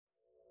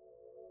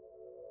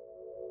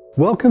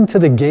Welcome to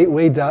the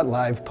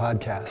Gateway.live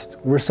podcast.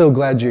 We're so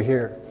glad you're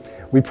here.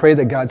 We pray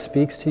that God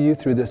speaks to you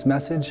through this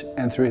message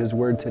and through His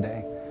Word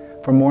today.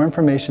 For more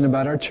information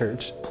about our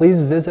church,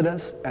 please visit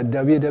us at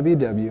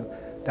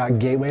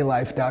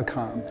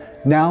www.gatewaylife.com.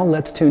 Now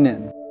let's tune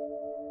in.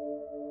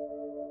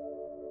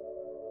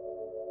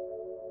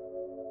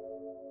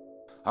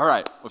 All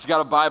right, well, if you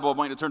got a Bible, I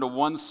want you to turn to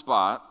one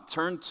spot.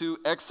 Turn to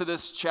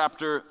Exodus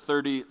chapter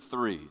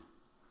 33.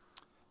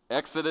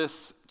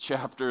 Exodus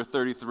chapter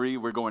 33,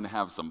 we're going to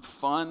have some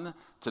fun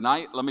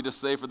tonight. Let me just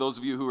say, for those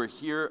of you who were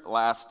here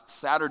last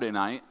Saturday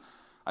night,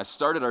 I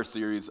started our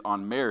series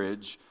on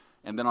marriage,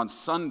 and then on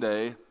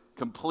Sunday,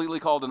 completely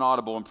called an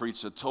audible and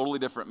preached a totally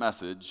different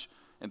message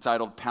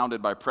entitled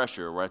Pounded by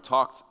Pressure, where I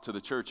talked to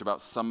the church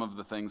about some of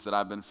the things that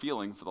I've been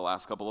feeling for the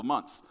last couple of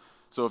months.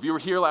 So if you were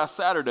here last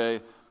Saturday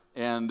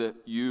and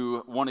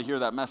you want to hear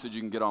that message,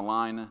 you can get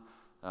online.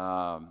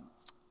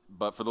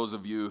 But for those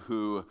of you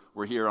who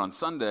were here on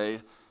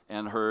Sunday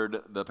and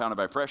heard the Pounded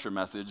by Pressure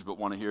message, but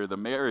want to hear the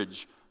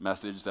marriage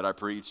message that I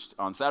preached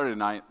on Saturday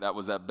night, that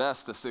was at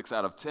best a 6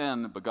 out of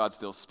 10, but God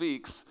still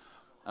speaks.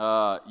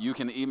 You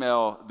can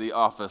email the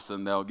office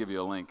and they'll give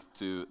you a link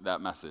to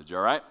that message,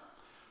 all right?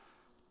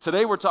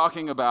 Today we're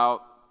talking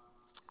about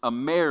a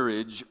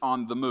marriage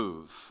on the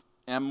move.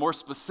 And more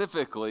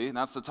specifically, and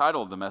that's the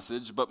title of the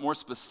message, but more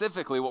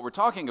specifically what we're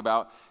talking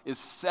about is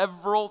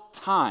several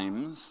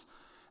times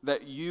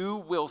that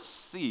you will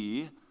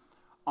see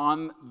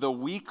on the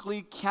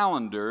weekly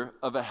calendar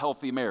of a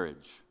healthy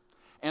marriage.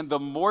 And the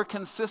more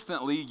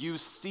consistently you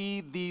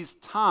see these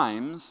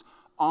times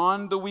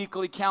on the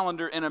weekly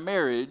calendar in a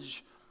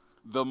marriage,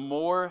 the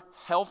more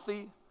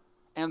healthy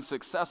and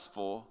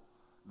successful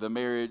the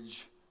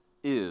marriage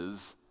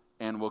is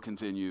and will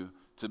continue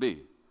to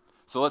be.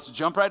 So let's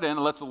jump right in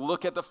and let's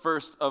look at the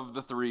first of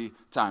the 3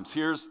 times.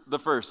 Here's the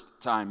first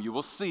time you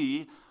will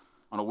see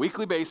on a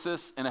weekly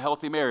basis in a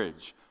healthy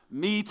marriage.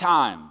 Me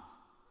time.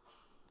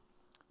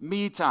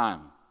 Me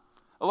time.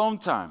 Alone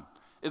time.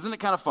 Isn't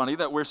it kind of funny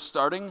that we're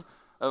starting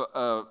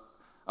a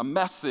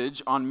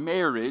message on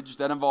marriage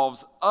that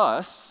involves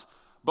us,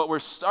 but we're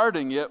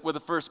starting it with the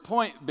first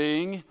point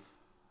being,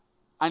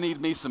 I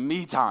need me some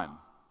me time.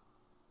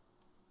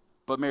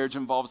 But marriage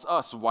involves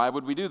us. Why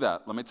would we do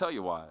that? Let me tell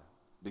you why.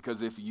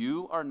 Because if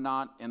you are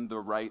not in the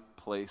right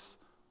place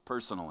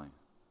personally,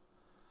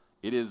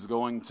 it is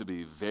going to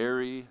be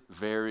very,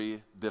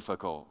 very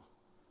difficult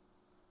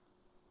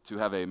to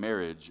have a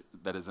marriage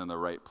that is in the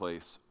right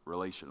place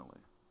relationally.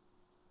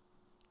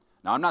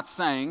 Now, I'm not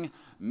saying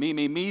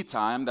me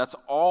time, that's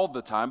all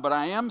the time, but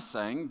I am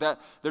saying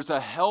that there's a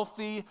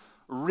healthy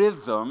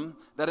rhythm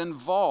that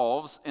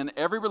involves in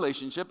every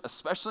relationship,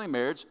 especially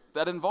marriage,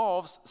 that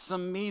involves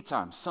some me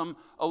time, some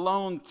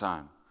alone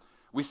time.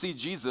 We see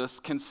Jesus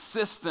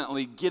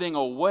consistently getting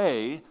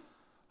away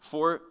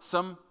for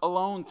some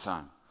alone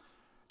time.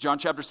 John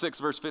chapter 6,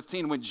 verse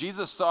 15, when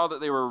Jesus saw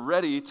that they were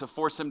ready to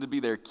force him to be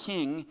their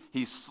king,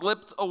 he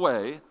slipped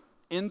away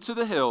into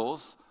the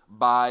hills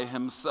by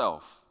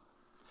himself.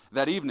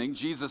 That evening,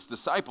 Jesus'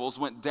 disciples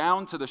went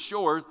down to the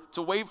shore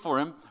to wait for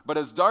him, but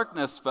as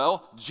darkness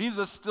fell,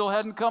 Jesus still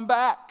hadn't come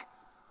back.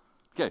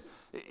 Okay,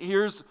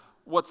 here's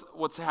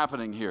what's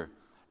happening here.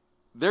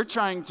 They're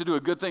trying to do a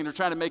good thing. They're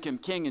trying to make him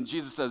king, and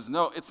Jesus says,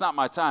 no, it's not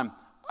my time.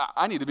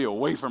 I need to be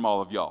away from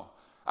all of y'all.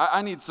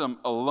 I need some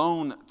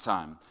alone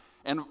time.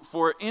 And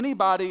for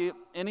anybody,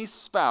 any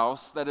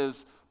spouse that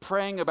is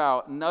praying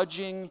about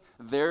nudging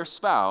their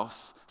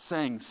spouse,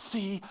 saying,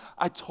 see,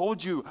 I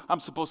told you I'm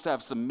supposed to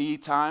have some me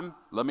time,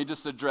 let me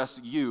just address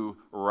you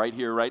right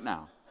here, right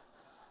now.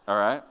 All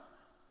right?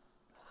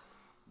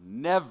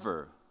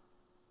 Never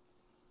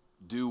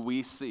do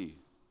we see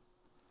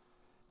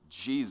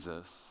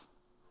Jesus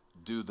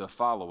do the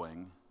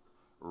following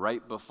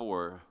right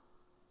before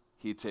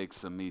he takes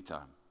some me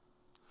time.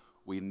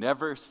 We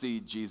never see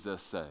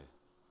Jesus say,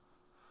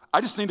 I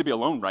just need to be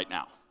alone right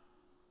now.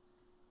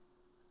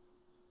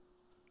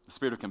 The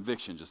spirit of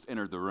conviction just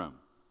entered the room.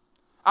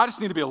 I just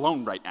need to be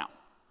alone right now.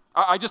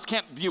 I just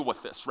can't deal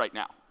with this right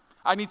now.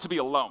 I need to be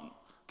alone.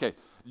 Okay,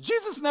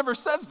 Jesus never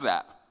says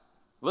that.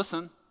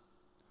 Listen,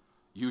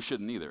 you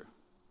shouldn't either.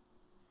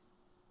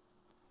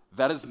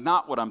 That is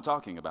not what I'm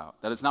talking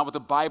about. That is not what the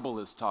Bible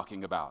is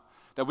talking about.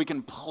 That we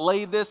can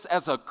play this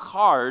as a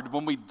card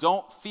when we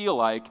don't feel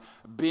like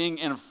being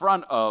in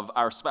front of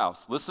our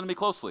spouse. Listen to me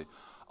closely.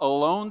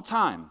 Alone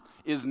time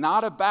is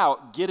not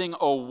about getting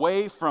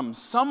away from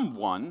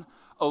someone.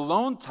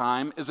 Alone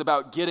time is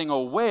about getting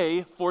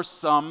away for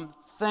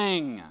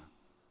something.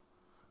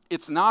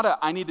 It's not a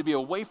I need to be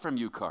away from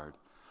you card.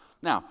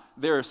 Now,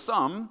 there are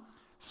some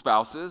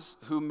spouses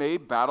who may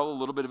battle a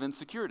little bit of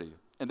insecurity,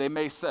 and they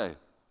may say,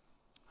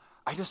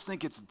 I just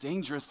think it's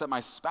dangerous that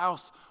my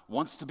spouse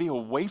wants to be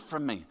away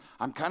from me.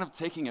 I'm kind of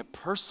taking it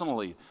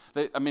personally.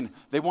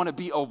 They want to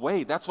be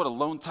away. That's what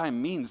alone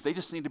time means. They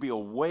just need to be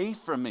away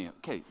from me.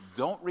 Okay,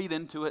 don't read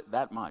into it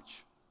that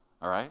much,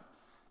 all right?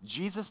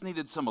 Jesus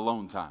needed some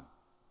alone time,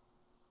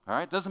 all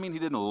right? Doesn't mean he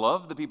didn't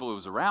love the people he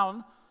was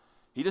around.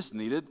 He just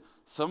needed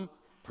some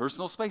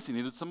personal space. He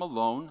needed some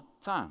alone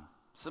time,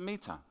 some me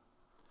time.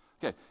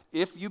 Okay,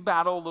 if you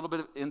battle a little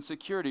bit of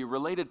insecurity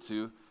related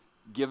to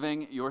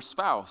giving your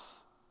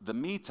spouse the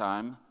me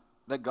time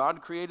that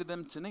God created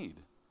them to need,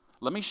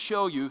 let me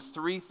show you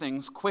 3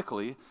 things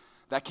quickly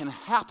that can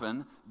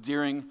happen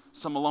during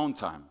some alone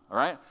time, all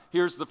right?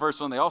 Here's the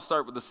first one. They all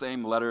start with the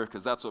same letter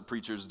because that's what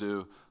preachers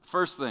do.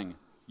 First thing,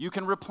 you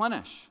can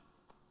replenish.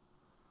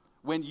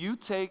 When you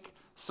take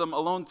some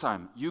alone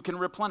time, you can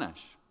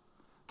replenish.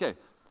 Okay,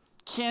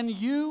 can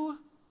you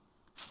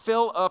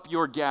fill up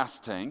your gas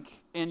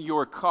tank in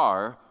your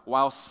car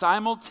while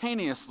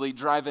simultaneously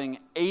driving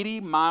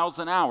 80 miles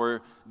an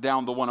hour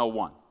down the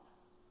 101?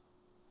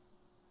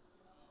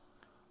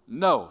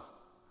 No.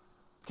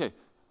 Okay,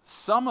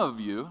 some of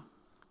you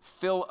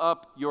fill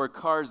up your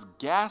car's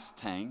gas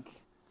tank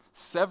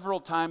several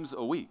times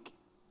a week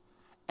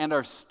and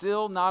are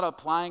still not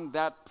applying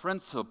that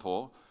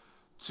principle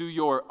to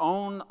your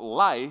own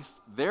life.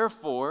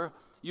 Therefore,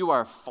 you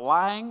are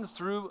flying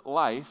through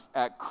life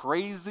at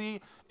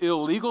crazy,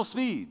 illegal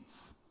speeds,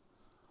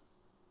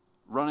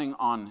 running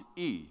on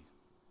E,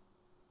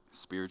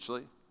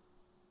 spiritually,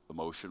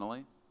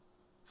 emotionally,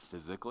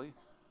 physically,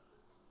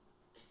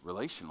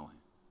 relationally.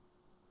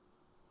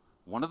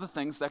 One of the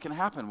things that can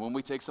happen when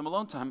we take some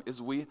alone time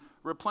is we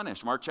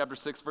replenish. Mark chapter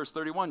 6, verse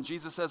 31,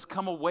 Jesus says,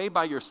 come away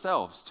by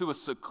yourselves to a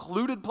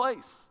secluded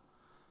place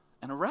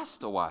and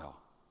rest a while.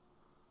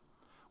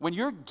 When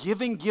you're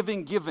giving,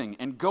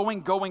 and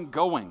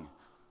going,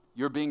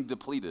 you're being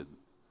depleted.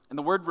 And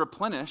the word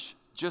replenish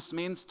just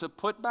means to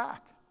put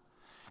back.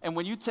 And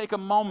when you take a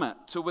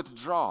moment to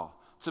withdraw,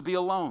 to be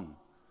alone,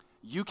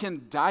 you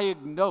can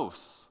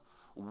diagnose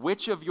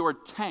which of your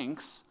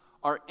tanks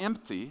are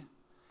empty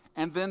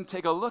and then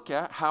take a look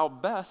at how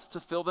best to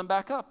fill them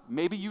back up.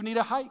 Maybe you need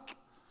a hike.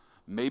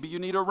 Maybe you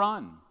need a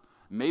run.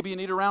 Maybe you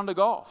need a round of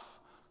golf.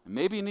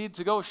 Maybe you need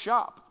to go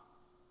shop.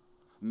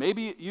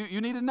 Maybe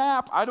you need a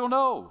nap. I don't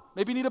know.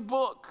 Maybe you need a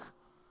book.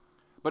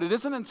 But it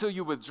isn't until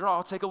you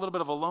withdraw, take a little bit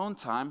of alone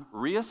time,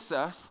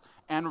 reassess,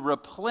 and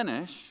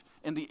replenish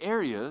in the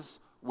areas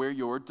where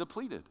you're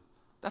depleted.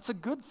 That's a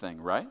good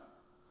thing, right?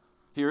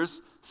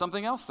 Here's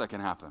something else that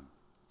can happen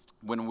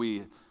when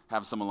we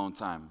have some alone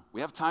time.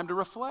 We have time to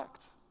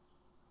reflect.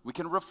 We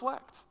can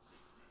reflect.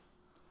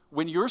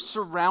 When you're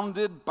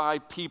surrounded by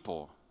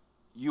people,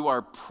 you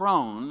are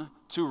prone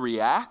to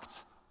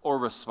react or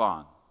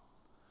respond.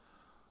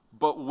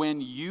 But when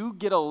you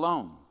get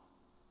alone,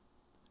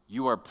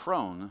 you are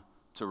prone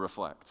to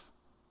reflect.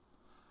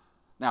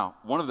 Now,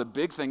 one of the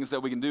big things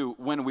that we can do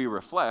when we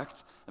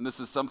reflect, and this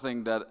is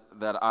something that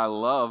I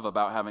love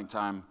about having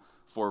time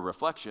for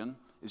reflection,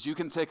 is you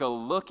can take a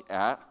look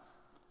at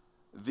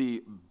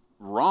the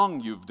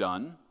wrong you've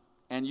done,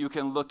 and you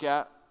can look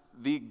at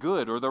the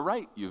good or the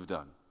right you've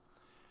done.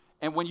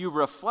 And when you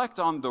reflect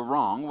on the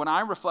wrong, when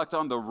I reflect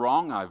on the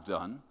wrong I've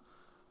done,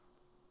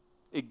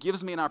 it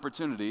gives me an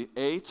opportunity,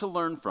 A, to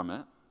learn from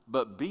it,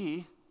 but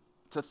B,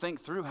 to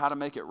think through how to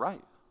make it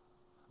right.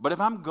 But if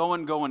I'm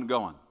going,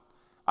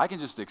 I can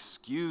just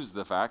excuse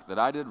the fact that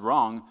I did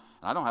wrong,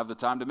 and I don't have the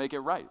time to make it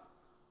right.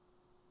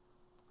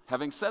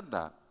 Having said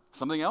that,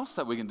 something else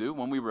that we can do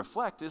when we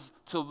reflect is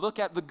to look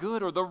at the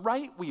good or the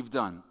right we've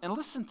done. And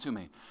listen to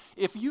me,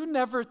 if you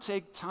never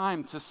take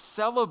time to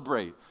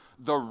celebrate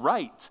the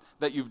right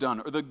that you've done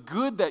or the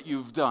good that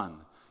you've done,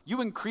 you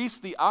increase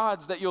the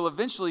odds that you'll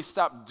eventually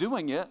stop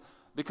doing it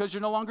because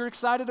you're no longer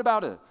excited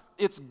about it.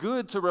 It's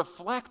good to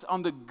reflect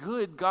on the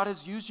good God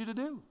has used you to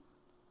do.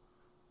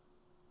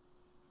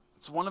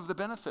 It's one of the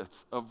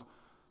benefits of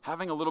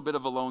having a little bit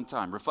of alone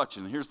time,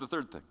 reflection. And here's the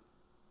third thing.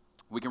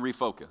 We can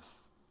refocus.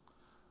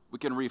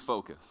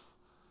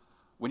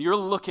 When you're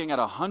looking at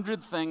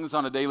 100 things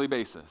on a daily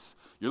basis,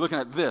 you're looking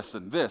at this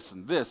and this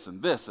and this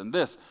and this and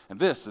this and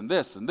this and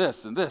this and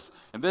this and this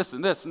and this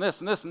and this and this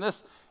and this and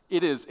this,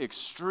 it is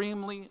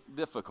extremely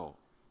difficult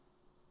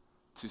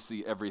to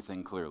see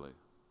everything clearly.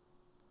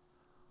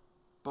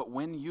 But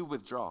when you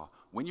withdraw,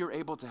 when you're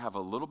able to have a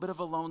little bit of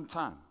alone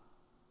time,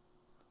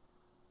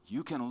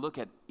 you can look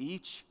at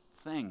each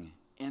thing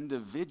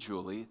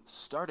individually,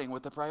 starting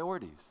with the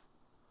priorities.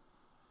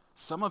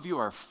 Some of you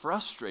are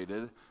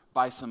frustrated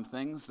by some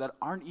things that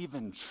aren't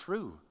even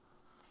true.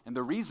 And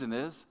the reason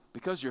is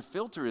because your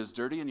filter is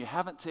dirty and you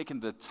haven't taken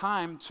the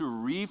time to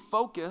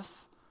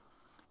refocus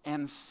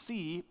and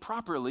see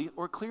properly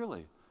or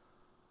clearly.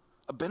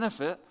 A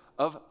benefit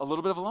of a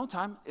little bit of alone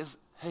time is,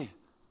 hey,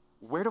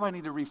 where do I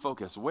need to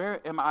refocus?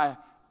 Where am I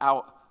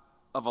out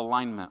of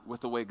alignment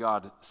with the way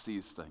God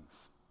sees things?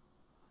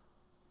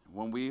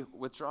 When we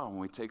withdraw, when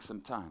we take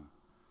some time,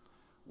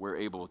 we're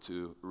able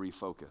to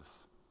refocus.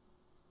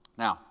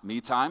 Now, me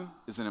time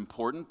is an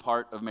important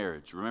part of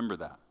marriage. Remember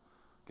that,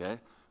 okay?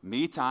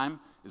 Me time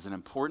is an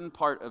important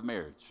part of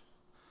marriage.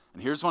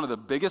 And here's one of the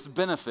biggest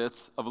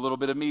benefits of a little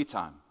bit of me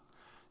time.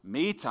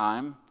 Me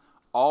time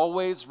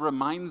always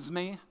reminds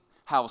me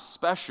how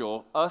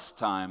special us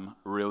time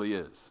really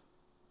is.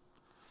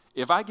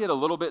 If I get a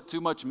little bit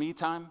too much me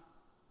time,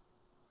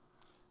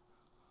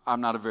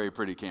 I'm not a very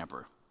pretty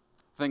camper.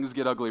 Things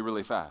get ugly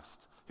really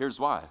fast. Here's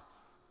why.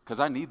 Because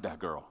I need that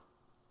girl.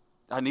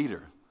 I need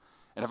her.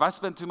 And if I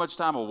spend too much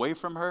time away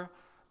from her,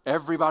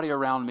 Everybody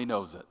around me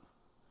knows it.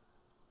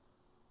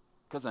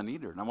 Because I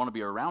need her and I want to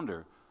be around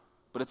her.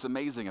 But it's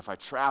amazing if I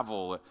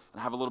travel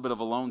and have a little bit of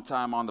alone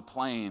time on the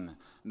plane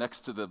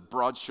next to the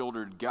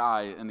broad-shouldered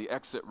guy in the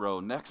exit row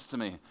next to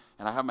me,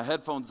 and I have my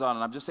headphones on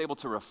and I'm just able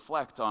to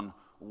reflect on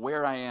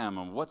where I am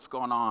and what's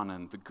going on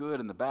and the good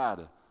and the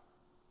bad.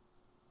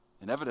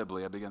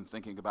 Inevitably, I begin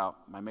thinking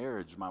about my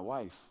marriage, my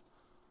wife,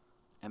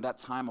 and that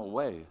time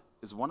away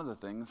is one of the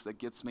things that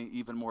gets me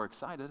even more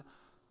excited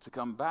to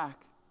come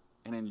back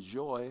and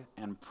enjoy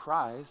and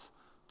prize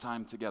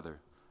time together.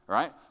 All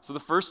right? So the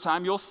first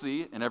time you'll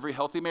see in every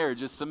healthy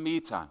marriage is some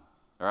me time.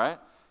 All right?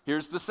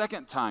 Here's the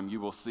second time you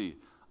will see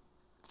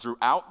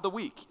throughout the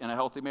week in a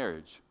healthy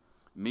marriage.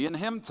 Me and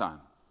him time.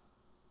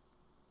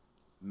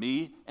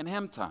 Me and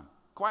him time.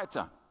 Quiet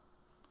time.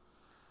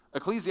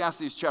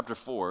 Ecclesiastes chapter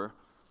 4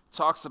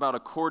 talks about a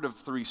cord of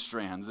 3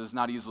 strands is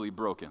not easily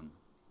broken.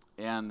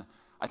 And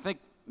I think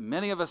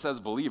many of us as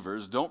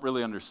believers don't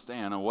really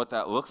understand what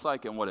that looks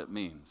like and what it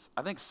means.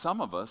 I think some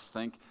of us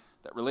think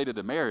that related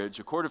to marriage,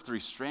 a cord of 3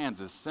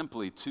 strands is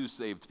simply 2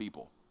 saved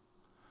people.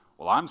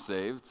 Well, I'm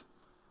saved.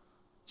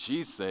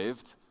 She's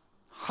saved.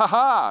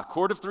 Ha-ha,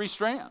 cord of 3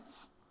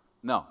 strands.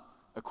 No,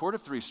 a cord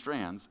of 3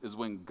 strands is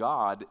when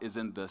God is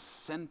in the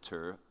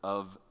center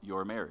of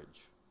your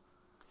marriage.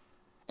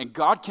 And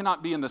God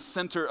cannot be in the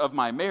center of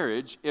my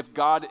marriage if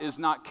God is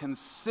not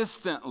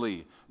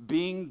consistently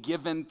being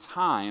given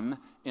time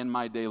in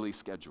my daily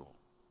schedule.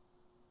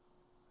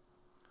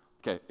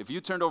 Okay, if you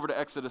turned over to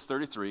Exodus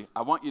 33,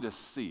 I want you to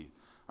see.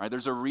 All right,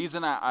 there's a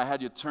reason I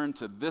had you turn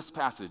to this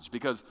passage,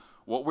 because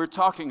what we're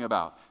talking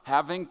about,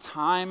 having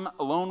time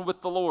alone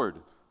with the Lord,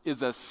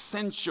 is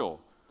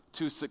essential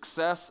to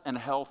success and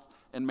health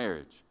in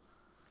marriage.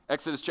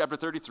 Exodus chapter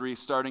 33,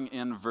 starting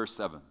in verse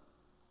 7.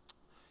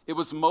 It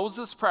was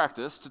Moses'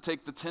 practice to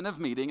take the tent of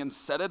meeting and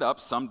set it up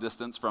some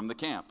distance from the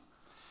camp.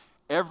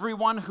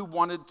 Everyone who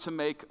wanted to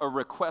make a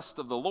request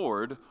of the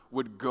Lord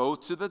would go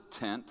to the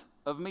tent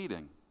of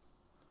meeting,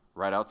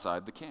 right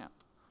outside the camp.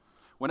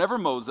 Whenever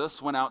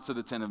Moses went out to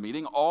the tent of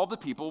meeting, all the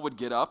people would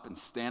get up and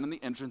stand in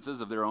the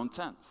entrances of their own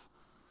tents.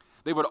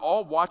 They would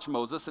all watch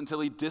Moses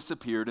until he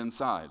disappeared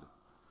inside.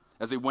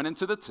 As he went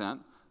into the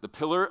tent, the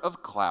pillar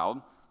of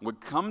cloud would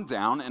come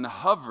down and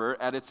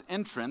hover at its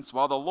entrance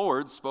while the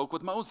Lord spoke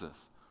with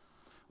Moses.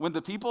 When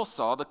the people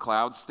saw the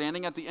cloud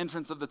standing at the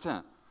entrance of the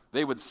tent,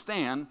 they would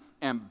stand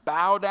and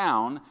bow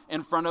down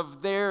in front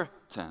of their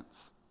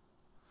tents.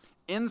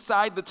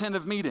 Inside the tent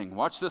of meeting,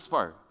 watch this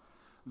part,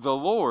 the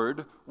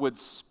Lord would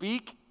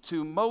speak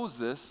to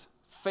Moses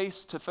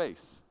face to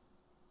face,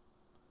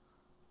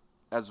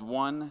 as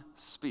one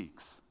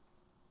speaks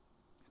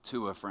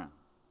to a friend.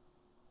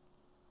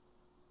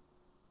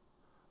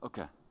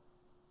 Okay.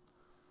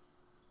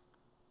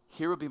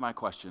 Here would be my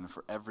question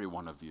for every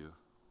one of you,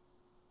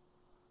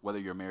 whether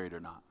you're married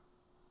or not.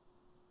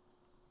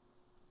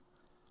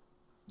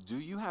 Do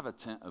you have a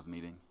tent of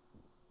meeting?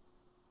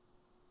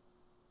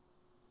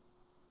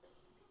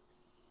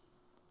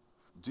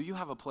 Do you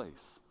have a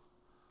place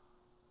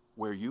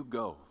where you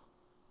go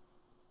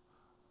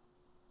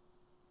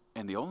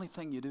and the only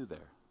thing you do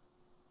there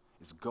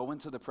is go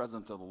into the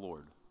presence of the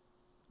Lord,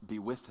 be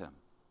with him,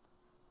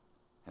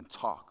 and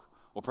talk?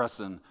 Well,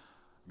 Preston,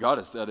 God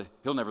has said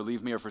he'll never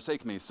leave me or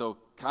forsake me, so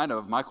kind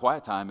of my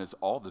quiet time is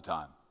all the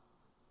time.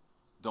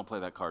 Don't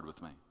play that card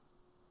with me.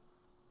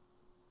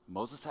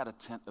 Moses had a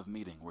tent of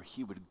meeting where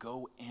he would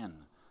go in.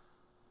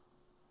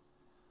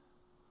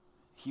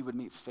 He would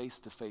meet face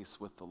to face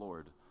with the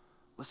Lord.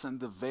 Listen,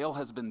 the veil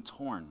has been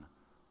torn.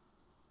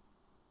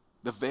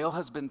 The veil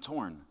has been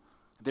torn.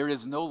 There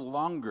is no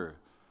longer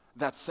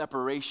that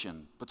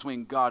separation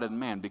between God and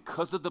man.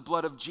 Because of the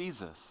blood of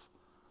Jesus,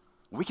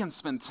 we can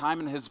spend time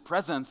in his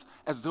presence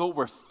as though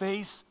we're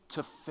face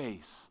to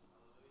face.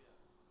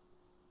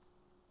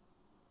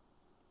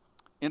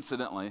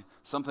 Incidentally,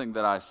 something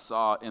that I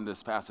saw in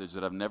this passage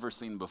that I've never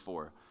seen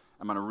before,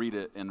 I'm going to read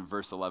it in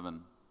verse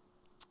 11.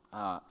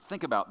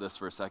 Think about this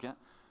for a second.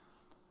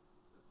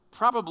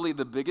 Probably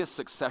the biggest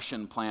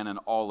succession plan in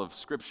all of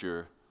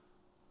Scripture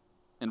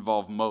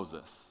involved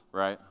Moses,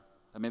 right?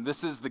 I mean,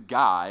 this is the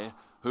guy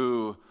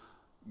who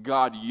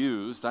God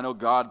used. I know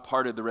God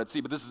parted the Red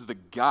Sea, but this is the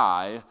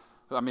guy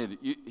who,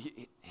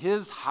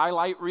 his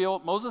highlight reel,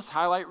 Moses'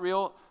 highlight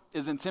reel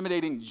is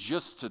intimidating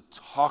just to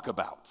talk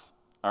about,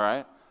 all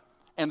right?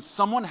 And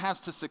someone has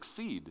to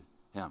succeed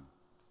him,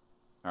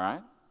 all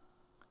right?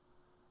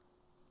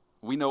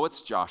 We know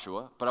it's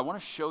Joshua, but I want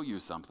to show you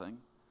something.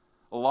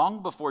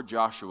 Long before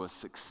Joshua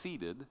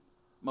succeeded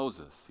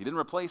Moses, he didn't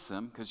replace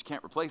him because you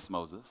can't replace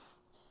Moses.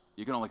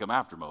 You can only come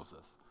after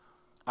Moses.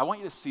 I want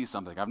you to see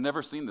something. I've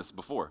never seen this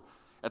before.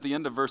 At the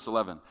end of verse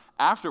 11,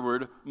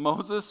 afterward,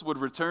 Moses would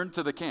return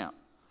to the camp,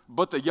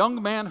 but the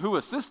young man who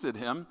assisted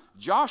him,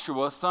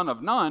 Joshua, son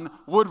of Nun,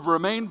 would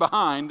remain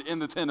behind in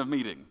the tent of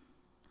meeting.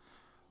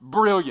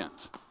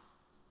 Brilliant.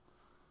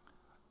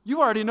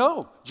 You already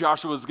know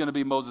Joshua is going to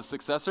be Moses'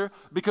 successor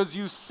because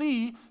you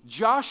see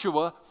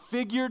Joshua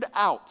figured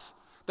out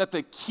that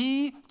the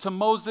key to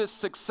Moses'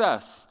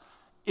 success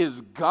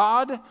is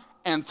God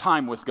and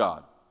time with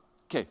God.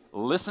 Okay,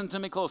 listen to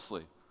me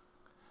closely.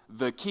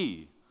 The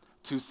key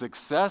to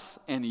success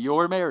in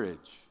your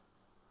marriage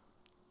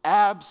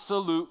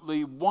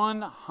absolutely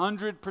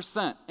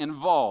 100%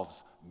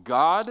 involves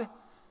God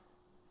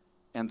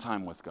and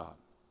time with God.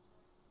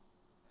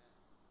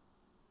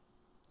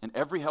 In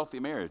every healthy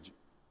marriage,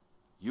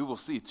 you will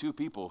see two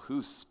people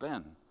who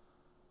spend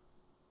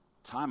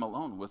time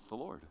alone with the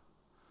Lord.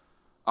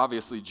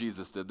 Obviously,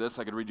 Jesus did this.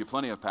 I could read you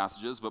plenty of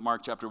passages, but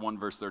Mark chapter 1,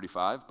 verse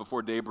 35,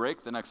 before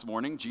daybreak the next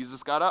morning,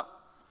 Jesus got up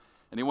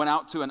and he went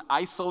out to an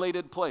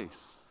isolated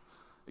place.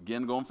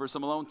 Again, going for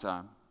some alone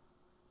time.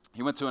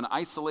 He went to an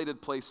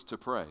isolated place to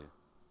pray.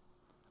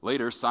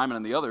 Later, Simon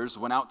and the others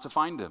went out to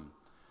find him.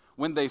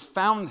 When they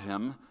found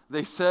him,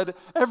 they said,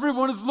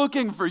 "Everyone is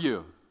looking for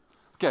you."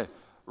 Okay,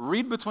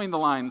 read between the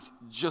lines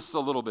just a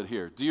little bit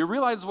here. Do you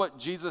realize what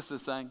Jesus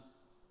is saying?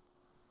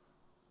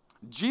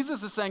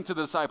 Jesus is saying to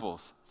the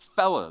disciples,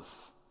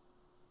 fellas,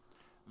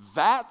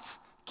 that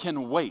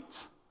can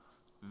wait.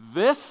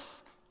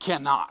 This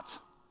cannot.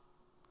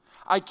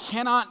 I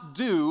cannot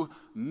do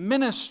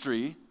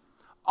ministry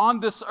on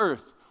this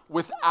earth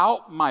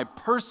without my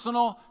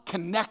personal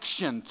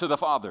connection to the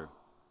Father.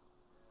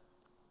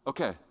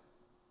 Okay,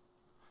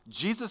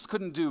 Jesus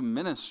couldn't do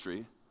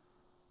ministry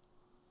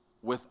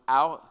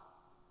without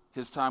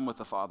his time with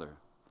the Father.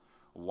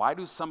 Why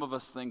do some of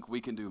us think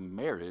we can do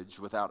marriage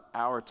without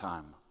our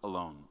time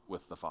alone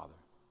with the Father?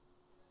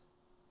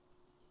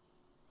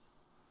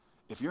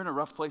 If you're in a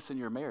rough place in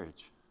your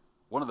marriage,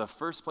 one of the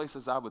first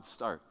places I would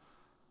start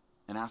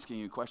in asking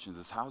you questions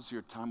is, how's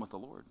your time with the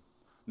Lord?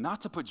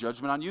 Not to put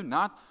judgment on you,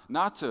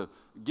 not to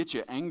get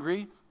you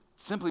angry,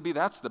 simply be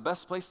that's the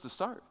best place to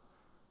start.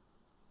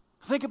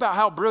 Think about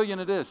how brilliant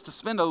it is to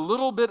spend a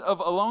little bit of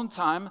alone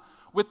time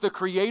with the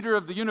creator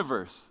of the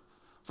universe.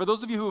 For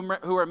those of you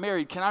who are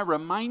married, can I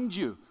remind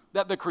you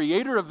that the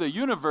creator of the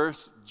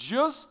universe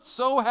just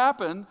so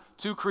happened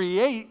to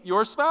create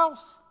your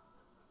spouse?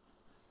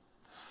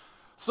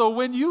 So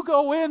when you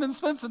go in and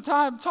spend some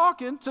time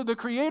talking to the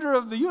creator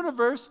of the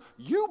universe,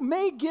 you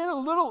may get a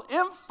little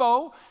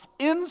info,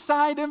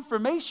 inside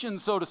information,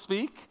 so to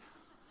speak,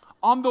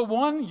 on the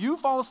one you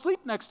fall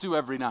asleep next to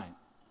every night.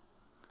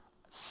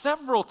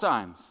 Several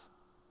times,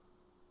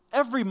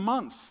 every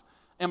month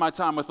in my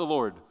time with the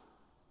Lord,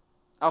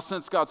 I'll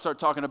sense God start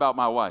talking about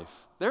my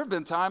wife. There have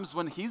been times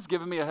when he's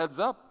given me a heads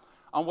up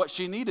on what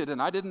she needed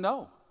and I didn't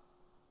know.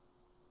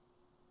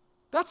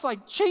 That's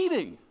like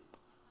cheating.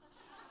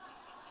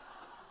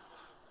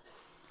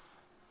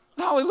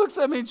 Holly looks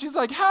at me and she's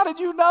like, "How did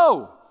you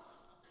know?"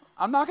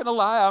 I'm not going to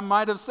lie, I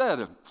might have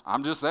said,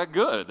 "I'm just that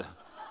good."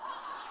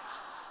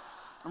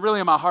 Really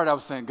in my heart I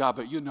was saying, "God,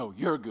 but you know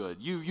you're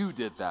good. You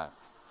did that."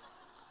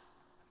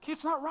 Okay,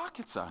 it's not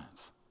rocket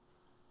science.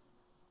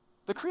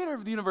 The creator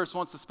of the universe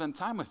wants to spend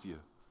time with you.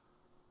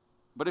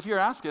 But if you're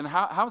asking,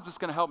 how is this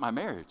going to help my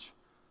marriage?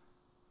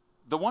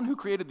 The one who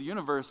created the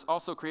universe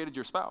also created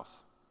your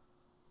spouse.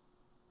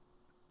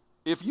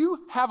 If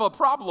you have a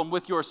problem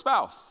with your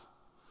spouse,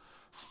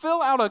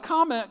 fill out a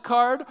comment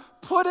card,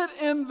 put it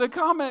in the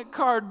comment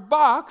card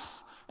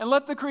box, and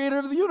let the creator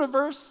of the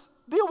universe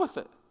deal with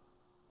it.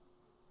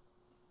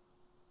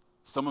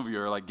 Some of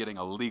you are like getting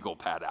a legal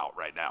pad out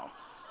right now.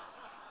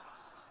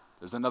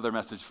 There's another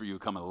message for you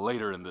coming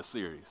later in this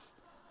series.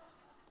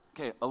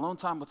 Okay, alone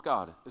time with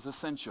God is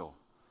essential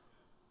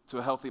to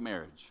a healthy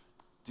marriage.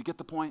 Do you get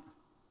the point?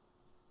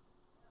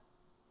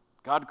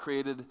 God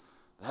created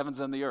the heavens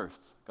and the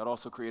earth. God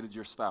also created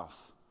your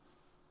spouse.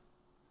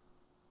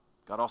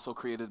 God also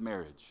created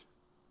marriage.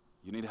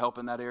 You need help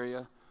in that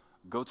area?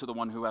 Go to the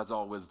one who has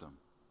all wisdom.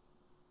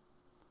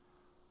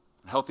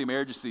 In healthy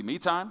marriage, you see me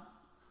time.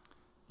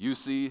 You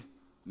see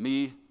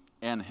me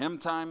and him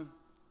time.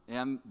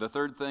 And the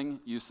third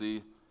thing you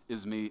see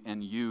is me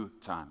and you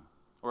time,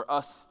 or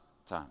us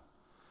time.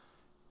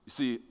 You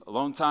see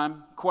alone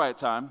time, quiet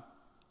time,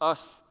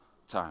 us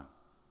time.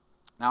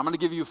 Now I'm going to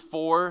give you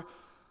 4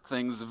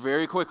 things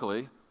very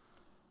quickly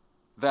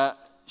that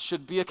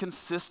should be a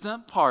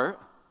consistent part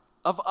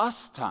of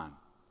us time,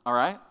 all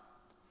right?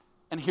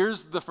 And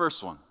here's the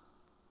first one.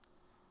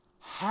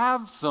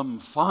 Have some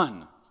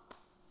fun.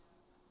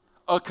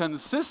 A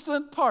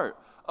consistent part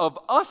of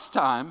us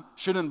time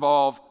should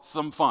involve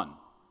some fun.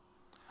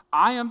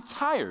 I am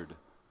tired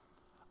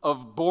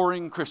of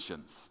boring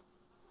Christians.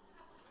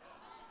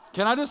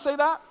 Can I just say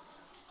that?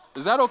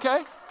 Is that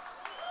okay?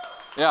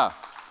 Yeah.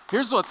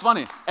 Here's what's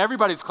funny.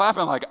 Everybody's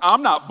clapping like,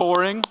 I'm not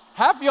boring.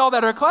 Half of y'all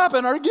that are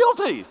clapping are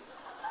guilty.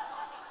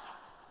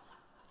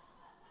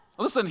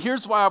 Listen,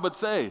 here's why I would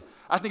say,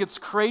 I think it's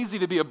crazy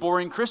to be a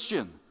boring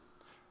Christian.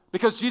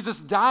 Because Jesus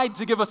died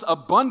to give us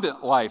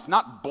abundant life,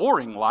 not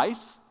boring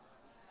life.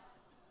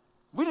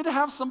 We need to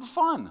have some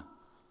fun.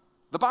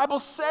 The Bible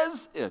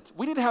says it.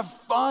 We need to have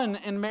fun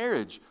in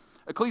marriage.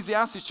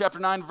 Ecclesiastes chapter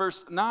 9,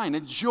 verse 9.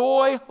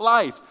 Enjoy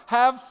life.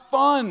 Have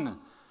fun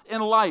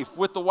in life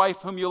with the wife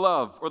whom you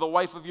love, or the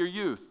wife of your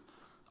youth.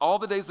 All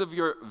the days of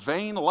your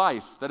vain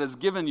life that is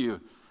given you,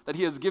 that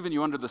he has given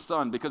you under the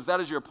sun, because that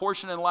is your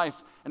portion in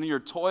life and in your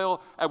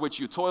toil at which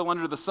you toil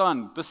under the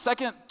sun. The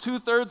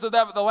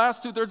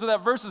last 2/3 of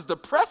that verse is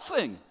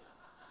depressing.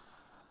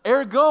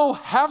 Ergo,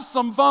 have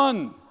some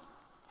fun.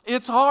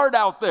 It's hard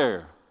out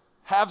there.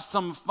 Have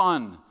some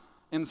fun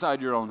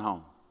inside your own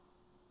home.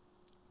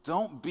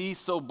 Don't be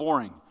so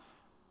boring.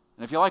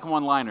 And if you like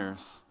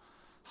one-liners,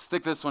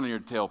 stick this one in your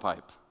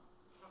tailpipe.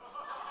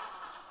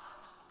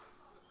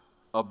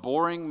 A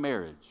boring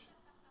marriage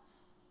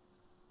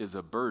is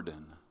a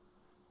burden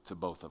to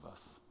both of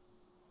us.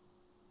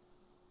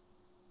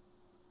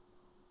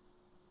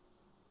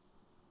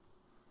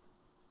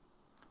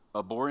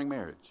 A boring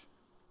marriage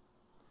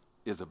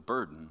is a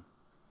burden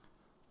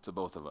to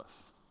both of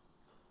us.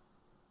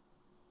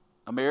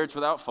 A marriage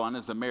without fun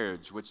is a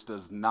marriage which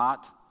does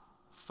not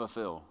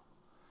fulfill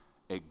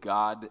a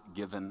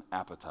God-given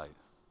appetite.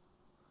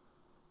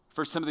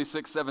 1 Timothy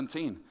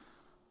 6:17,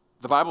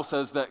 the Bible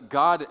says that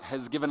God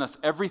has given us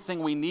everything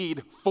we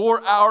need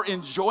for our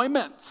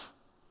enjoyment.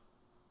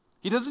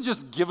 He doesn't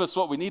just give us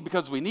what we need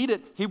because we need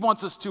it. He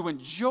wants us to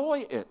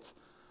enjoy it.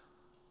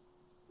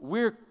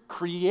 We're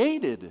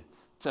created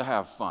to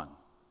have fun.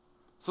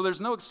 So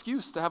there's no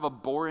excuse to have a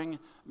boring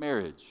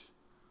marriage.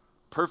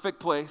 Perfect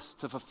place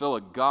to fulfill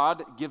a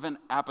God-given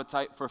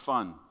appetite for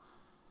fun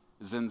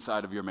is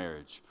inside of your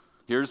marriage.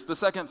 Here's the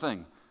second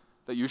thing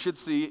that you should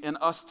see in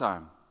us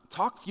time.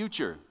 Talk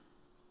future.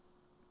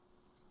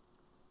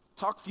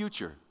 Talk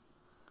future.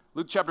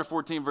 Luke chapter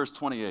 14, verse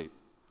 28.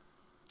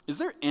 Is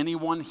there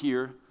anyone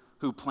here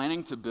who,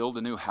 planning to build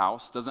a new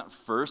house, doesn't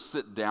first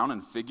sit down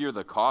and figure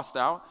the cost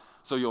out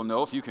so you'll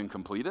know if you can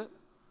complete it?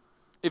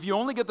 If you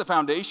only get the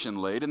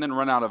foundation laid and then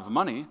run out of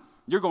money,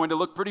 you're going to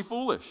look pretty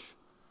foolish.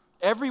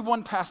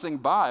 Everyone passing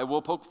by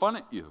will poke fun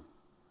at you.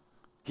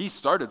 He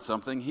started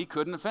something he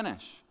couldn't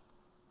finish.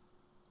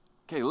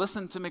 Okay,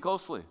 listen to me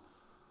closely.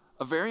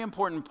 A very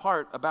important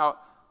part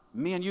about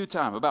me and you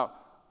time, about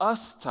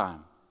us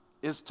time,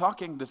 is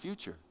talking the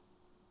future.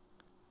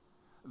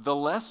 The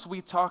less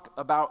we talk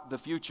about the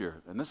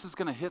future, and this is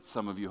going to hit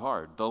some of you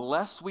hard, the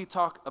less we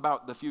talk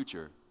about the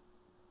future,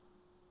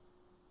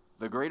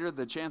 the greater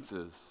the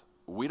chances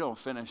we don't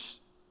finish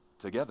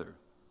together.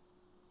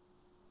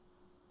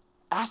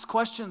 Ask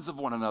questions of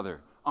one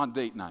another on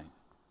date night.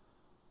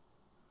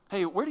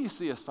 Hey, where do you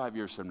see us 5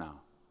 years from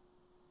now?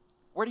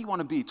 Where do you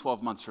want to be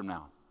 12 months from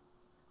now?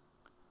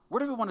 Where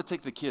do we want to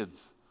take the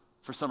kids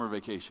for summer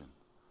vacation?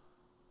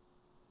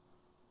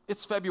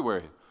 It's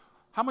February.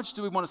 How much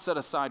do we want to set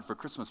aside for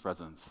Christmas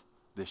presents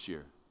this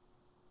year?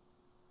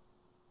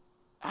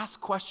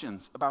 Ask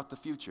questions about the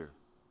future.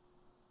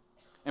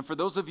 And for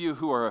those of you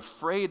who are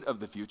afraid of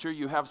the future,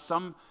 you have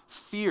some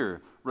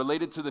fear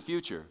related to the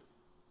future.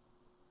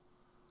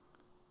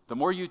 The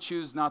more you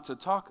choose not to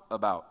talk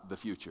about the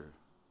future,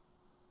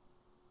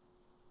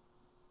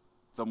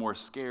 the more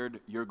scared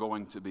you're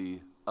going to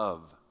be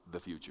of the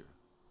future.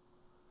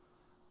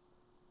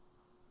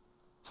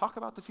 Talk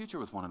about the future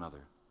with one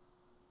another.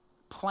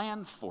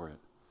 Plan for it.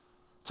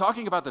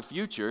 Talking about the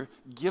future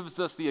gives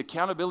us the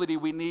accountability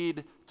we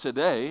need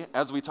today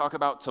as we talk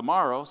about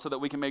tomorrow so that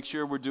we can make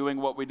sure we're doing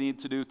what we need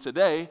to do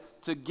today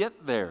to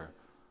get there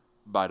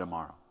by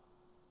tomorrow.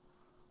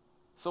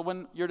 So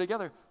when you're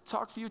together,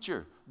 talk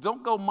future.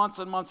 Don't go months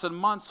and months and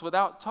months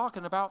without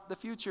talking about the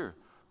future.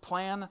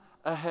 Plan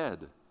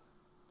ahead.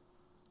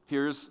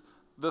 Here's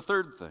the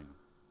third thing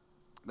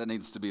that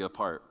needs to be a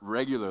part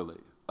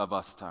regularly of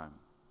us time.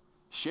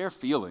 Share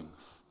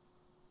feelings.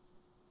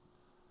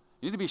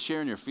 You need to be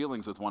sharing your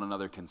feelings with one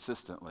another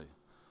consistently.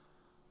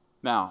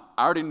 Now,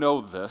 I already know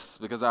this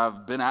because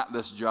I've been at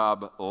this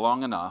job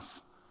long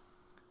enough.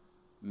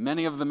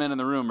 Many of the men in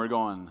the room are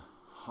going,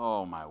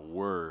 oh my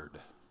word.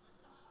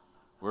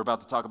 We're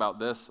about to talk about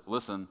this.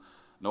 Listen,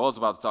 Noel's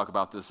about to talk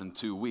about this in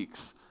 2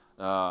 weeks.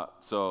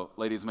 So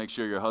ladies, make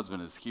sure your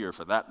husband is here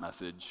for that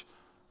message.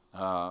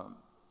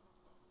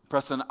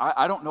 Preston,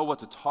 I don't know what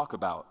to talk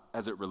about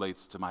as it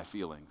relates to my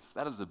feelings.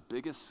 That is the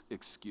biggest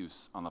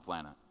excuse on the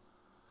planet.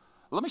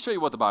 Let me show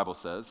you what the Bible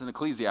says in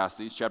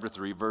Ecclesiastes chapter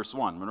 3, verse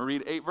 1. I'm going to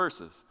read 8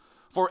 verses.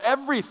 For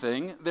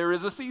everything there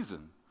is a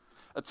season,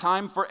 a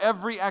time for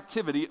every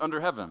activity under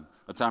heaven,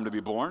 a time to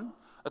be born,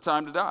 a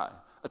time to die,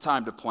 a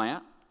time to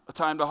plant, a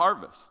time to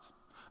harvest,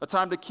 a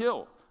time to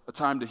kill, a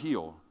time to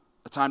heal,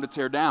 a time to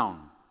tear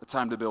down, a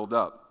time to build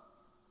up,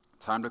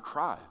 a time to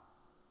cry,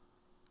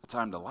 a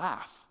time to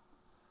laugh,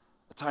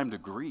 a time to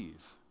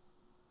grieve,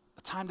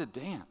 a time to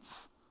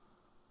dance,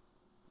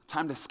 a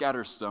time to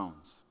scatter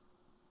stones,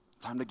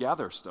 a time to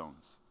gather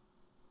stones,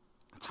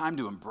 a time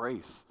to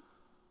embrace,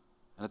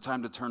 and a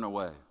time to turn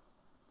away,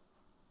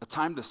 a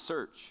time to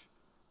search,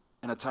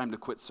 and a time to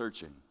quit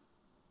searching,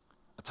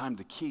 a time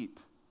to keep,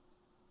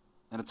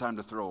 and a time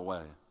to throw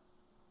away,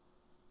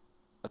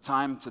 a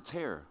time to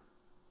tear,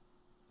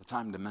 a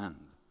time to mend,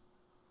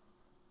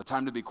 a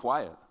time to be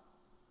quiet,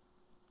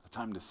 a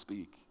time to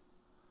speak,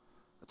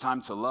 a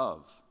time to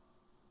love,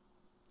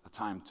 a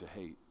time to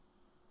hate,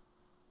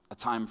 a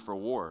time for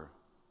war,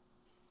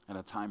 and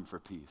a time for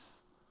peace.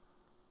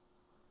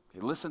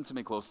 Okay, listen to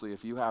me closely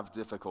if you have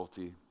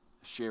difficulty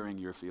sharing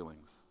your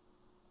feelings.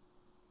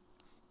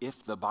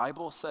 if the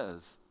Bible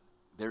says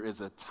there is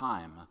a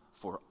time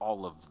for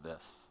all of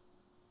this,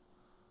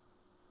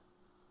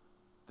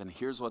 then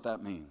here's what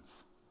that means.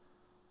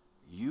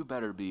 You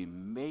better be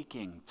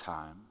making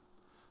time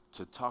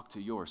to talk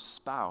to your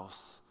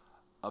spouse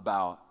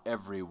about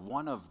every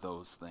one of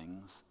those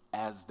things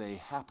as they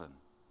happen.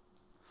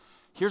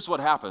 Here's what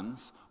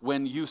happens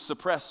when you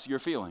suppress your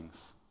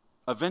feelings.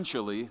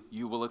 Eventually,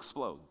 you will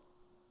explode.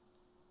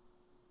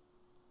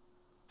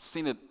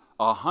 Seen it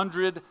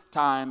 100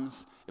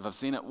 times. If I've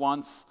seen it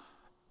once,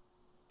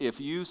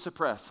 if you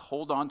suppress,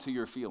 hold on to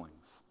your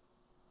feelings,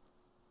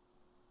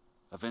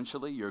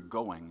 eventually you're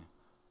going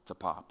to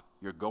pop.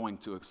 You're going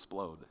to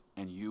explode,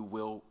 and you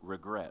will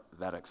regret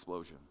that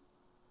explosion.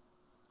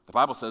 The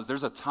Bible says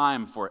there's a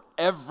time for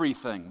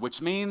everything,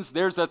 which means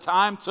there's a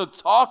time to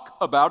talk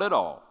about it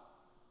all.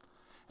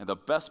 And the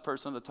best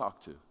person to talk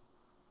to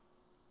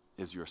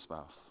is your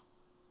spouse.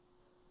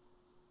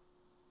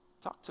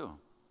 Talk to him.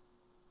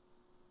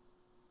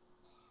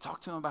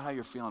 Talk to him about how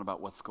you're feeling about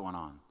what's going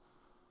on.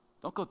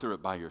 Don't go through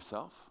it by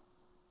yourself.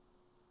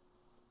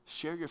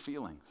 Share your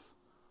feelings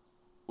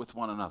with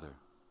one another.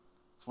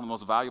 It's one of the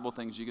most valuable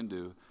things you can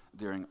do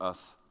during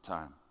us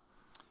time.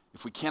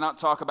 If we cannot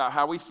talk about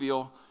how we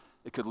feel,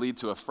 it could lead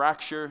to a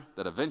fracture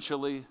that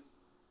eventually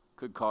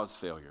could cause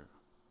failure.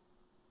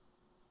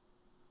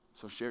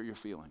 So share your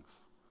feelings.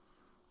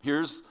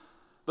 Here's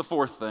the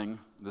fourth thing.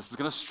 This is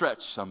going to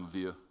stretch some of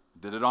you.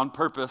 Did it on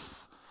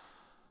purpose.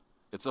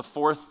 It's a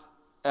fourth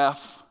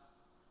F.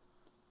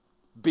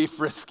 Be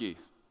frisky.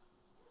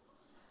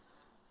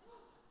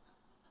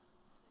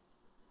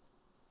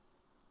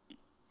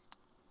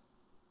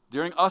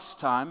 During us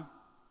time,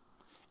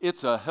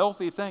 it's a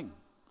healthy thing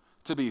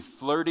to be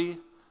flirty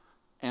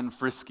and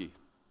frisky.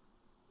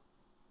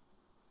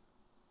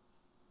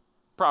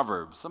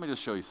 Proverbs. Let me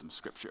just show you some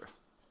scripture.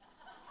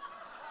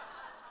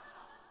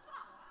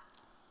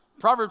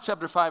 Proverbs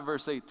chapter 5,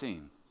 verse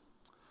 18.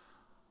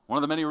 One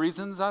of the many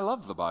reasons I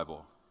love the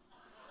Bible.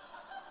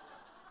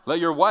 Let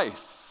your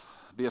wife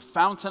be a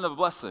fountain of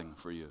blessing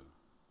for you.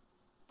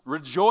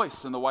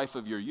 Rejoice in the wife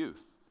of your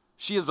youth.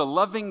 She is a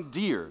loving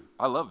deer.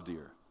 I love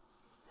deer.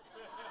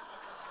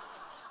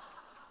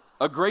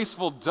 A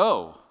graceful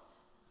doe.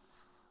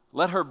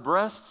 Let her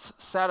breasts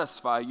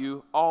satisfy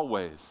you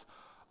always.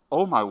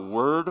 Oh my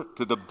word,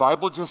 did the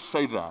Bible just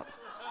say that?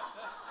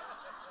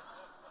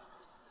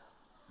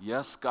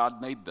 Yes,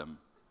 God made them.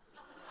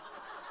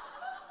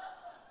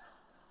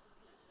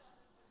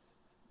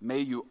 May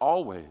you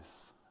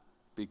always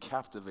be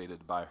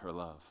captivated by her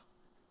love.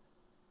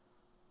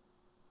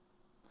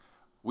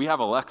 We have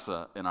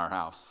Alexa in our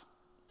house.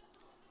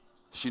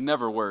 She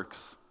never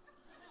works.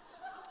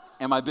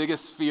 And my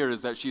biggest fear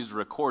is that she's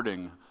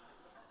recording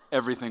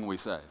everything we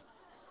say.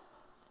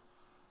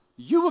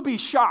 You would be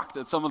shocked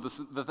at some of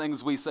the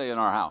things we say in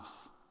our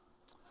house.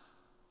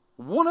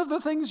 One of the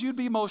things you'd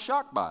be most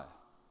shocked by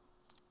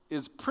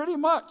is pretty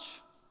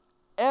much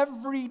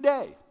every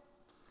day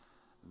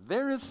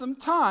there is some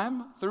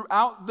time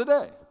throughout the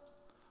day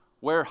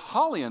where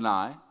Holly and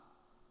I,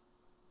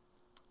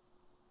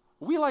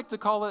 we like to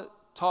call it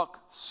talk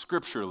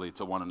scripturally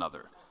to one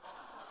another.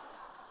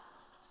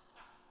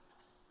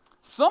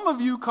 Some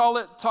of you call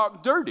it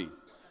talk dirty.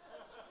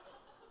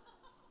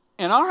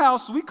 In our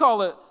house, we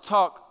call it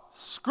talk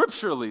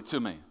scripturally to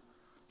me.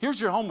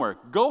 Here's your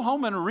homework. Go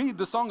home and read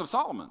the Song of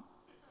Solomon.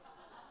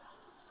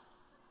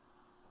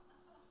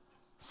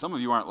 Some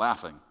of you aren't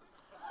laughing.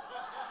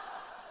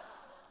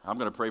 I'm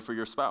going to pray for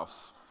your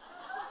spouse.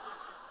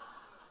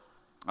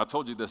 I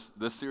told you this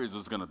series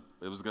was going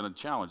to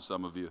challenge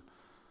some of you.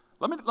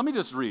 Let me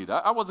just read.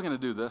 I wasn't going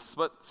to do this,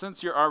 but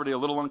since you're already a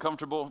little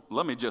uncomfortable,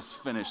 let me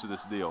just finish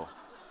this deal.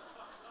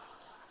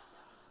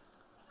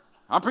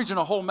 I'm preaching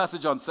a whole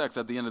message on sex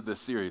at the end of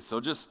this series, so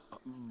just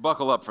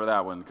buckle up for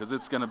that one, because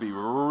it's going to be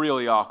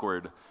really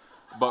awkward,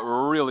 but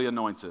really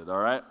anointed,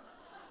 all right?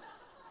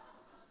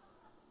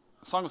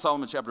 Song of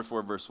Solomon, chapter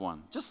 4, verse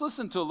 1. Just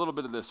listen to a little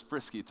bit of this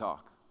frisky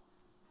talk.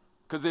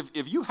 Because if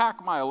you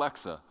hack my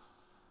Alexa,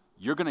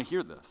 you're going to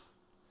hear this.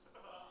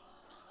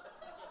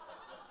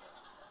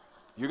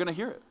 You're going to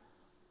hear it.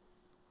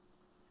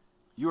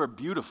 You are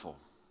beautiful,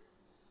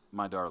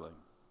 my darling.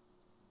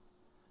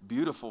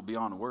 Beautiful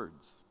beyond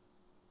words.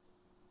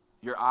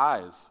 Your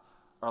eyes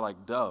are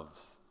like doves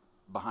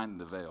behind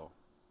the veil.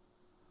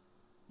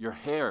 Your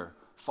hair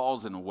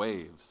falls in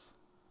waves,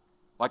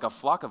 like a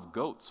flock of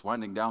goats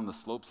winding down the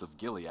slopes of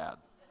Gilead.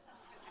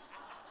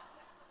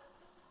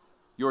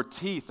 Your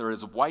teeth are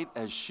as white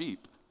as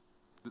sheep.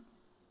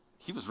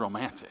 He was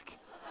romantic.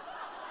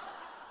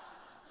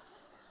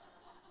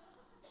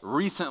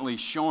 Recently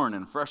shorn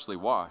and freshly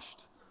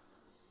washed.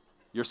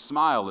 Your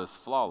smile is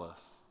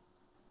flawless.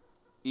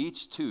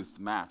 Each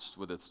tooth matched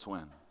with its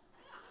twin.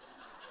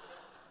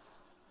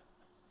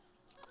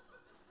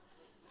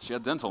 She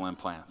had dental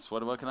implants.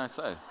 What can I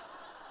say?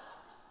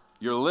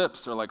 Your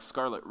lips are like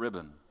scarlet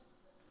ribbon.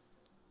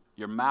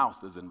 Your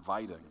mouth is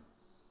inviting.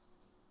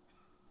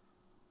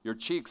 Your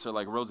cheeks are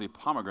like rosy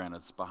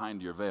pomegranates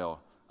behind your veil.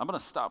 I'm going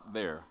to stop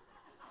there.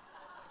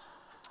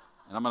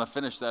 And I'm going to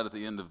finish that at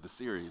the end of the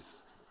series.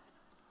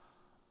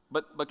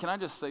 But can I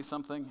just say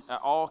something?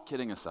 All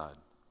kidding aside,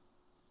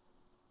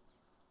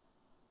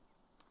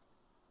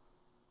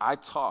 I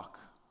talk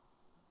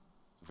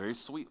very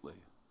sweetly,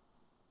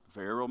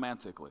 very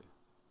romantically,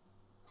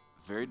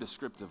 very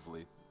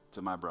descriptively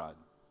to my bride.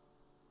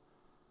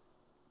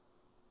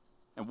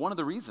 And one of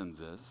the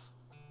reasons is,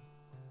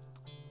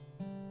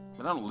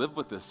 and I don't live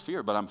with this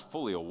fear, but I'm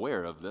fully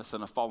aware of this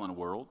in a fallen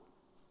world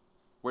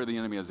where the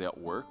enemy is at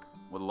work,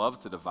 would love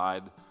to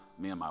divide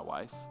me and my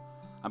wife.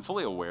 I'm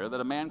fully aware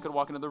that a man could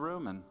walk into the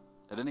room and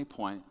at any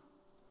point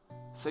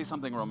say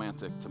something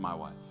romantic to my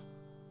wife.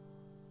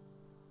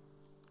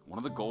 One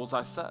of the goals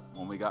I set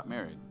when we got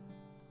married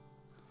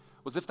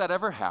was, if that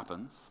ever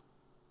happens,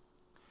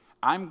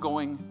 I'm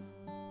going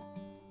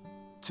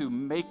to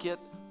make it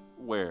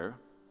where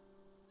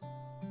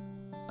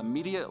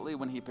immediately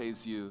when he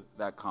pays you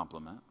that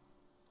compliment,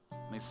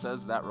 and he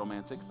says that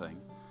romantic thing,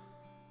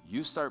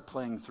 you start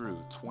playing through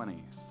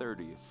 20,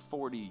 30,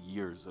 40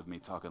 years of me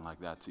talking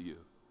like that to you.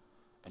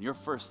 And your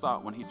first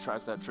thought when he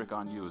tries that trick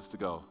on you is to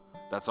go,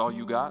 that's all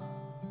you got?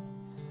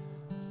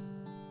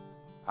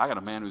 I got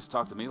a man who's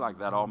talked to me like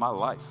that all my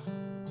life.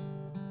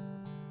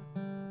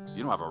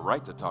 You don't have a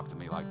right to talk to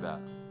me like that.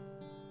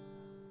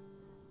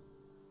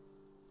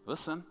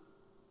 Listen,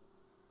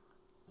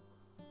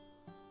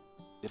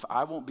 if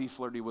I won't be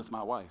flirty with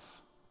my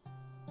wife,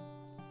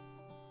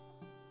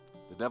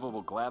 the devil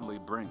will gladly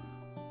bring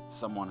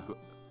someone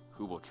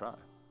who will try.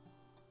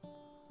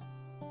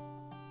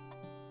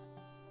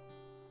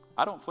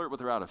 I don't flirt with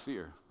her out of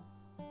fear.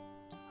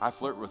 I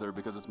flirt with her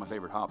because it's my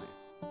favorite hobby.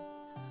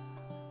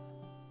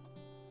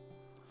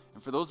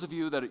 And for those of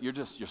you that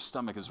your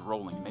stomach is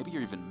rolling, maybe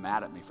you're even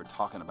mad at me for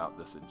talking about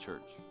this in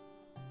church.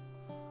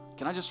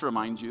 Can I just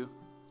remind you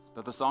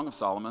that the Song of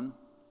Solomon,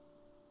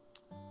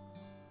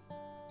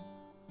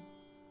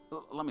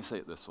 let me say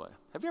it this way.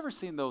 Have you ever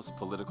seen those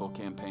political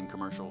campaign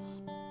commercials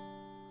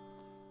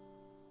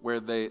where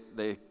they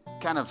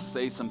kind of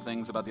say some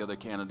things about the other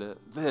candidate,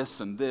 this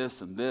and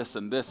this and this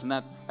and this, and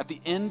that at the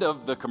end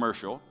of the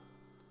commercial,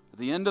 at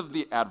the end of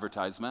the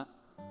advertisement,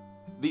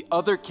 the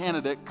other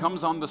candidate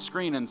comes on the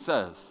screen and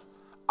says,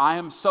 I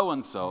am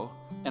so-and-so,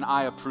 and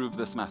I approve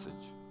this message.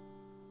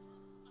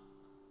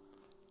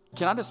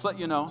 Can I just let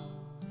you know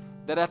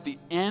that at the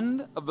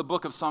end of the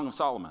book of Song of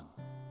Solomon,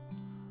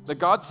 that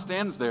God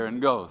stands there and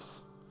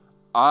goes,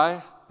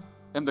 I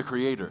am the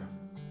creator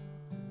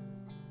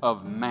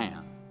of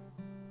man,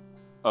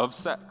 of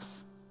sex,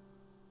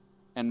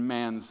 and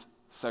man's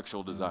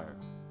sexual desire,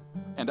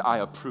 and I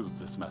approve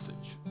this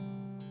message.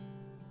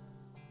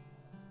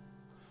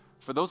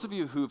 For those of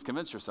you who've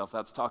convinced yourself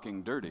that's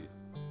talking dirty,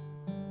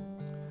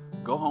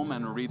 go home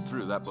and read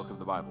through that book of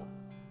the Bible.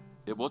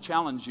 It will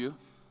challenge you.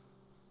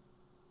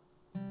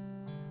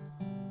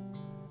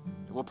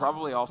 It will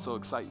probably also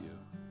excite you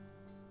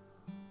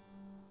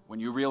when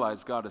you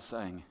realize God is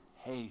saying,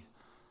 hey,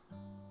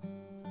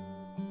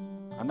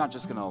 I'm not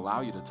just going to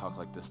allow you to talk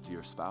like this to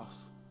your spouse.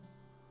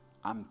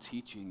 I'm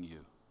teaching you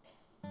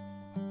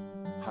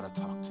how to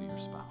talk to your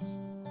spouse.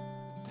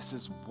 This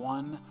is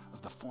one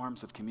of the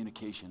forms of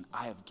communication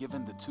I have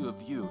given the two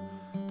of you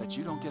that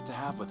you don't get to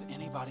have with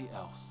anybody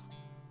else.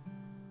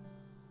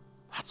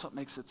 That's what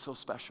makes it so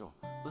special.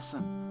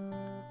 Listen,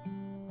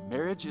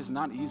 marriage is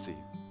not easy,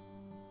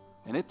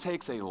 and it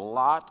takes a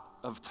lot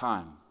of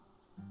time.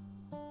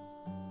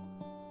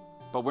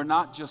 But we're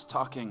not just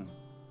talking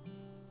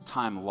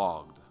time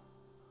logged.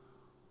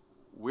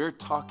 We're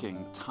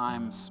talking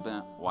time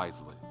spent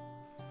wisely.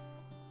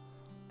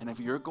 And if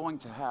you're going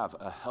to have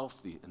a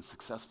healthy and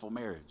successful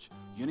marriage,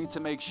 you need to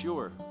make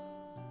sure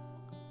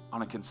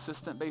on a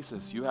consistent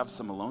basis you have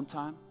some alone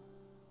time.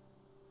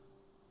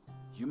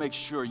 You make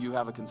sure you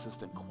have a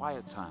consistent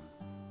quiet time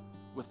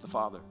with the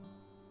Father.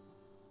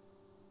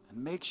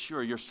 And make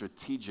sure you're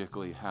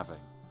strategically having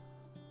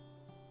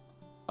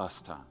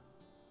us time.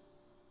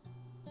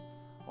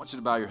 I want you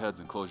to bow your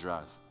heads and close your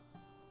eyes.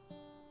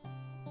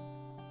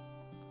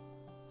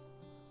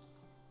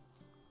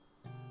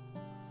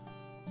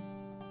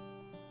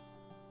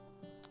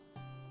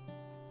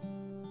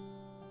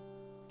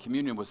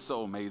 Communion was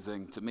so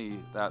amazing. To me,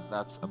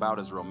 that's about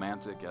as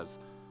romantic as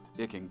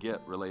it can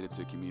get related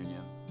to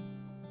communion.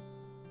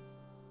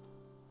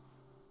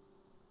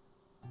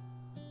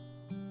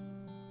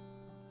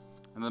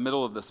 In the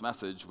middle of this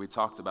message, we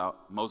talked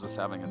about Moses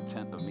having a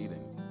tent of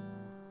meeting.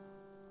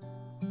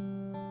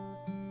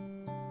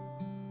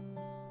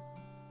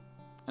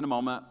 In a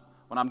moment,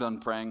 when I'm done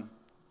praying,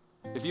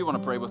 if you want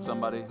to pray with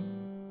somebody,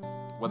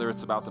 whether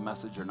it's about the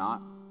message or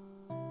not,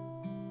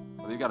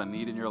 whether you got a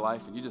need in your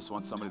life and you just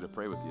want somebody to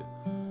pray with you,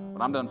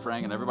 when I'm done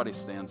praying and everybody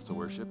stands to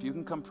worship, you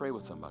can come pray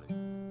with somebody.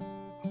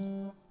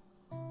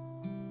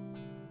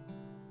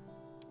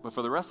 But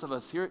for the rest of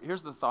us,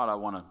 here's the thought I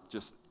want to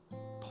just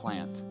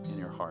plant in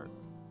your heart.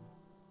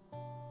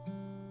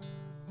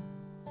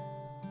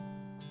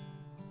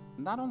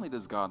 Not only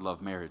does God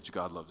love marriage,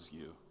 God loves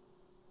you.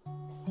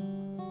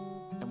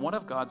 And one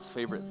of God's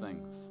favorite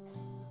things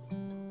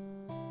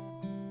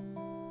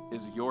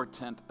is your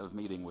tent of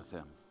meeting with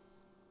Him.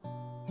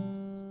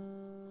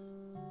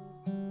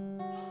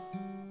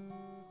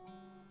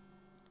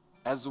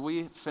 as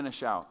we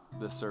finish out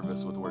this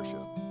service with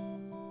worship,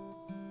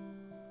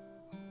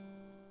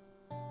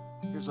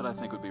 here's what I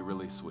think would be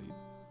really sweet.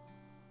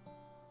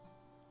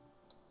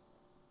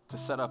 To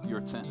set up your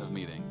tent of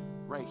meeting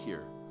right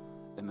here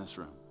in this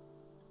room.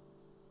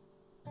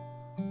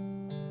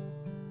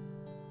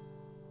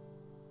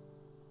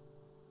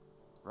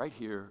 Right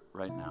here,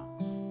 right now.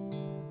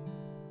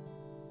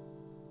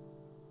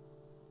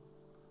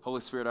 Holy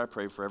Spirit, I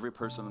pray for every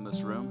person in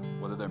this room,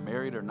 whether they're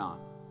married or not.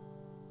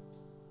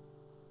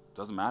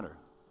 Doesn't matter.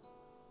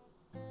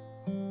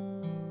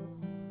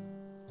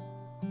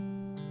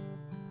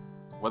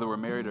 Whether we're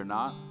married or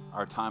not,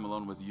 our time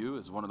alone with you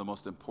is one of the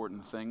most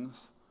important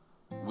things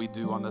we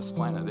do on this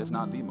planet, if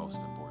not the most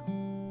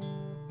important.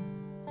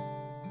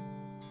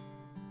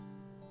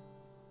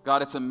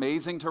 God, it's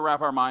amazing to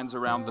wrap our minds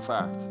around the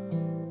fact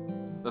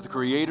that the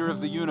creator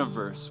of the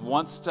universe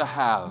wants to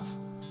have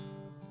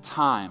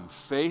time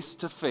face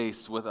to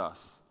face with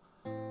us.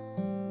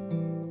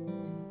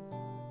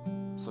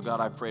 So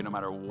God, I pray no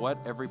matter what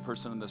every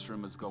person in this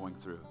room is going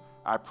through,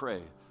 I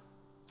pray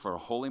for a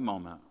holy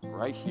moment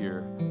right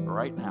here,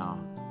 right now,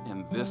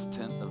 in this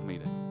tent of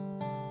meeting.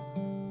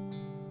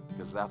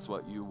 Because that's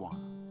what you want.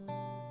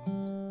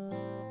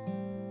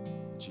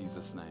 In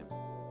Jesus' name,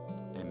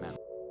 amen.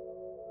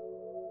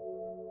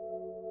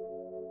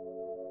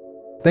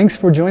 Thanks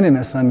for joining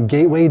us on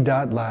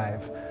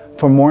Gateway.live.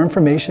 For more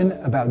information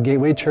about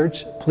Gateway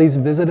Church, please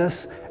visit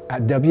us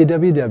at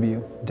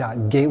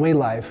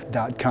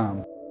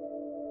www.gatewaylife.com.